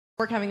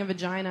work having a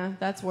vagina.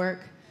 That's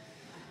work.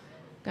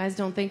 Guys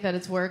don't think that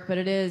it's work, but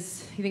it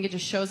is. You think it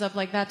just shows up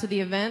like that to the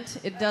event?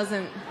 It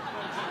doesn't.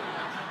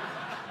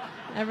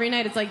 Every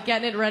night it's like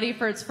getting it ready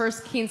for its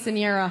first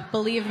quinceañera.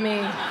 Believe me.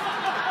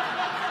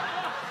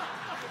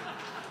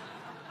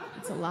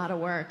 It's a lot of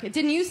work. It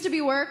didn't used to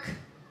be work.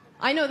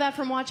 I know that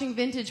from watching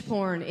vintage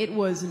porn. It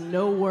was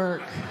no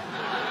work.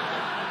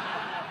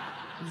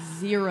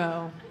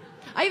 Zero.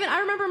 I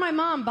remember my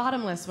mom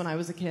bottomless when I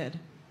was a kid.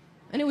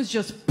 And it was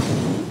just...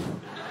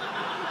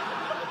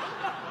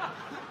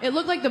 It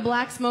looked like the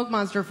black smoke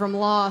monster from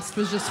Lost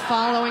was just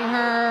following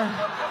her.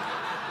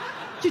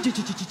 It's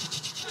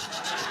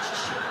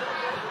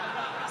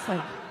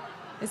like,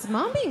 is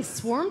Mom being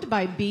swarmed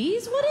by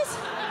bees? What is...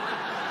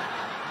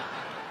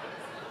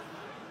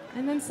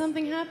 And then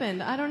something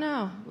happened. I don't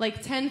know.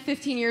 Like 10,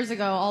 15 years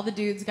ago, all the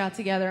dudes got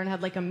together and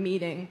had like a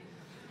meeting.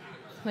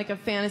 Like a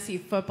fantasy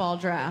football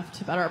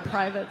draft about our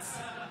privates.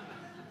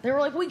 They were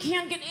like, we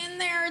can't get in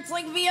there. It's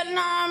like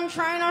Vietnam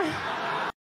trying to...